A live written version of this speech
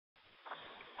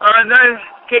Then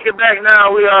kick it back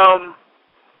now. We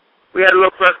had a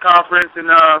little press conference and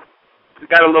we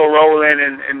got a little roll in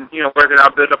and working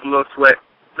out, build up a little sweat.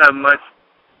 Not much.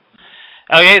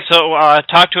 Okay, so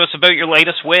talk to us about your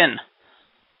latest win.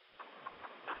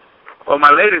 Well,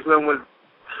 my latest win was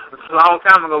a long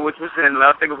time ago, which was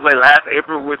I think it was like last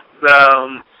April with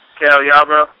Cal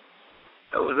Yarbrough.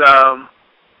 That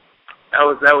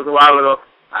was a while ago.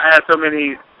 I had so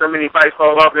many fights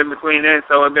fall off in between then,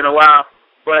 so it's been a while.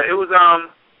 But it was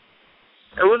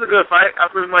a good fight. I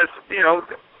pretty much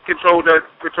controlled the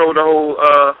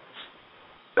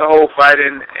whole fight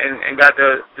and got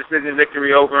the decision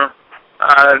victory over him.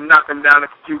 Knocked him down a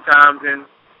few times and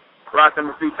rocked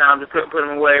him a few times and couldn't put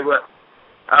him away, but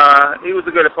he was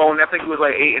a good opponent. I think he was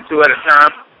like 8-2 at a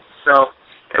time, so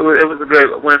it was a good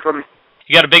win for me.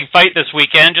 You got a big fight this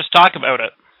weekend. Just talk about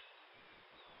it.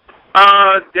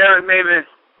 Derrek Mehmen.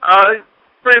 He's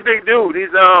a pretty big dude. He's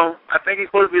I think he's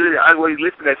supposed to be he's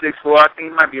listed at 6'4". I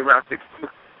think he might be around 6'2".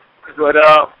 But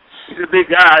he's a big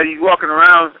guy. He's walking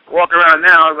around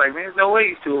now. I was like, man, there's no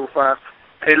way he's 205.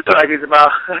 It looks like he's about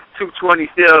 220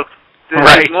 still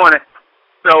this morning.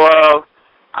 So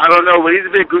I don't know, but he's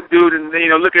a big good dude, and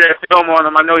looking at film on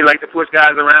him, I know he likes to push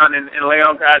guys around and lay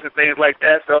on guys and things like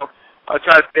that. So I'll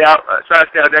try to stay out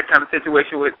that kind of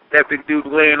situation with that big dude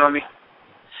laying on me.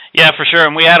 Yeah, for sure.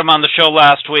 And we had him on the show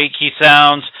last week. He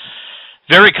sounds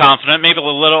very confident, maybe a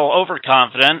little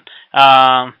overconfident.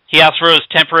 He asked for his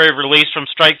temporary release from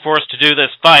Strikeforce to do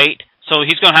this fight, so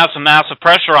he's going to have some massive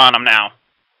pressure on him now.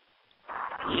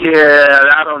 Yeah,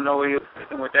 I don't know what he was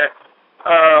thinking with that.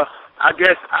 I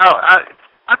guess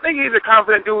I think he's a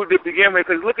confident dude to begin with,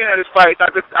 because looking at his fights,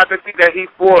 I could see that he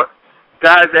fought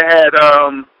guys that had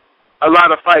a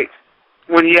lot of fights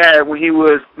when he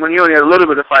only had a little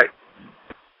bit of fight.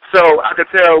 So I could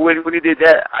tell when he did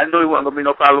that, I knew he wasn't gonna be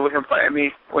no problem with him fighting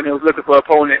me when he was looking for an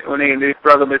opponent, when they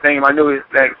struggled with him. I knew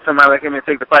that somebody like him would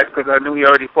take the fight because I knew he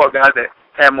already fought guys that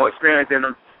had more experience than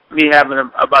him. Me having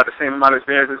about the same amount of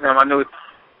experience as him, I knew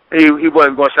he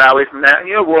wasn't going to shy away from that.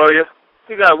 He's a warrior.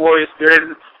 He got warrior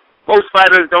spirit. Most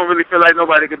fighters don't really feel like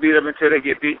nobody can beat them until they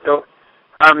get beat. So,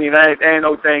 I mean, that ain't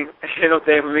no thing. Ain't no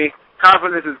thing for me.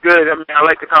 Confidence is good. I mean, I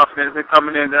like the confidence in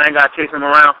coming in, and I ain't got to chase him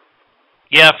around.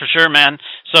 Yeah, for sure, man.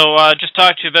 So just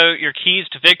talk to you about your keys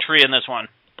to victory in this one.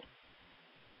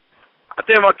 I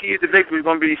think my keys to victory is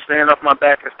going to be staying off my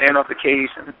back and staying off the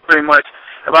cage. And pretty much,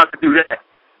 if I could do that,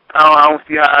 I don't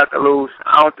see how I could lose.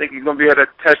 I don't think he's going to be able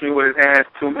to touch me with his hands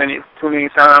too many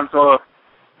times, or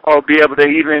be able to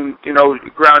even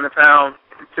ground and pound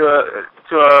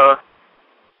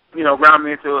ground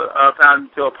me into a pound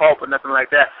into a pulp or nothing like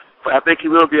that. But I think he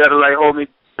will be able to hold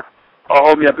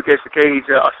me up against the cage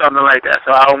or something like that.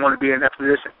 So I don't want to be in that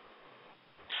position.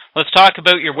 Let's talk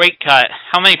about your weight cut.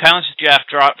 How many pounds did you have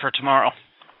to drop for tomorrow?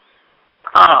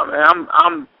 Oh man,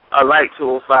 I'm a light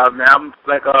 205 now. I'm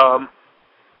like on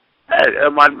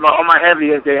my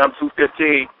heaviest day, I'm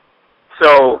 215.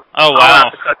 So oh wow, I don't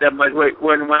have to cut that much weight.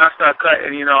 When I start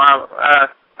cutting,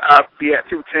 I'll be at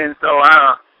 210. So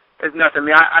it's nothing. I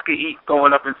mean, I could eat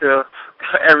going up until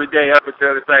every day up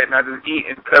until the fight, and I just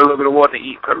eat and cut a little bit of water,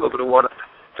 cut a little bit of water,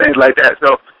 things like that.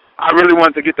 So I really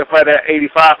wanted to get the fight at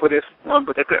 85 for this one,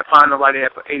 but they couldn't find nobody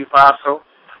at 85. So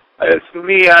for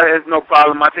me, it's no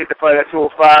problem. I take the fight at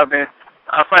 205, and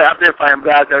I've been fighting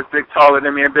guys that's big, taller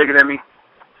than me and bigger than me.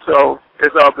 So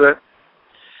it's all good.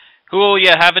 Who will you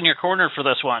have in your corner for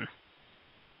this one?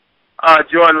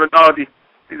 Jordan Rinaldi.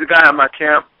 He's a guy at my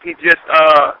camp. He just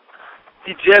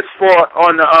fought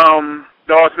on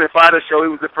the Ultimate Fighter show. He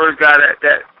was the first guy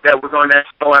that was on that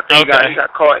show. I think he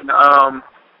got caught in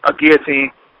a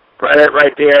guillotine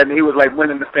right there, and he was like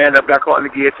winning the stand-up. Got caught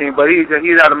in the guillotine, but he's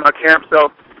out of my camp.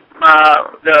 So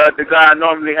the guy I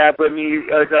normally have with me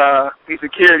is he's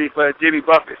security for Jimmy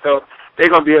Buffett. So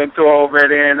they're gonna be in tour over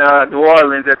there in New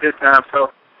Orleans at this time.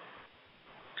 So.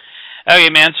 Okay,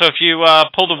 man. So if you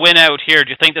pull the win out here,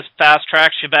 do you think this fast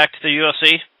tracks you back to the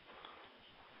UFC?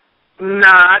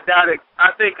 Nah, I doubt it. I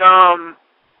think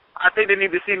they need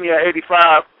to see me at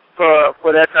 85 for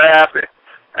that to happen.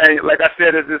 And like I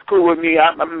said, it's cool with me.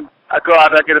 I go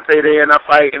out, I get a payday, and I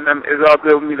fight, and it's all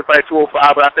good with me to fight 205.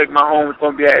 But I think my home is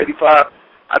going to be at 85.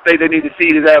 I think they need to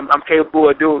see that I'm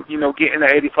capable of getting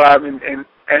at 85 and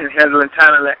handling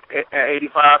talent at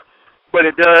 85. But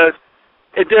it does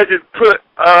just put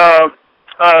a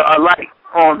light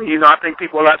on me. I think a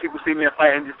lot of people see me in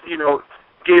fight and just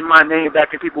get my name back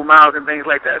in people's mouths and things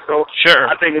like that. So sure,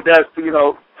 I think it does put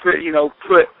a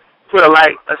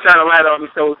light, shine a light on me,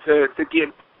 so to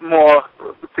get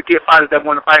fighters that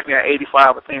want to fight me at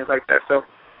 85 or things like that. So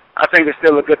I think it's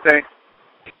still a good thing.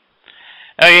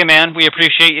 Okay, man, we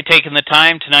appreciate you taking the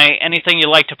time tonight. Anything you'd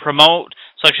like to promote,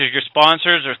 such as your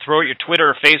sponsors, or throw your Twitter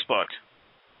or Facebook?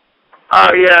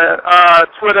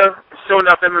 Twitter, Showing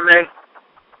Up MMA.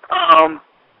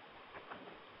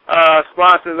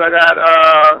 Sponsors, I got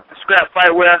Scrap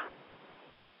Fightwear.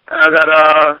 I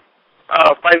got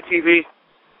Fight TV.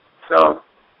 So,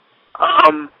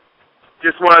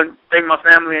 just want to thank my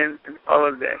family and all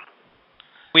of the day.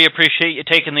 We appreciate you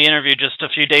taking the interview just a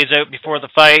few days out before the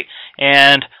fight,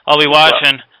 and I'll be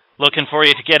watching, looking for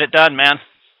you to get it done, man.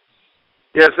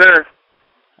 Yes, sir.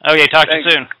 Okay, talk to you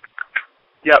soon.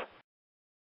 Yep.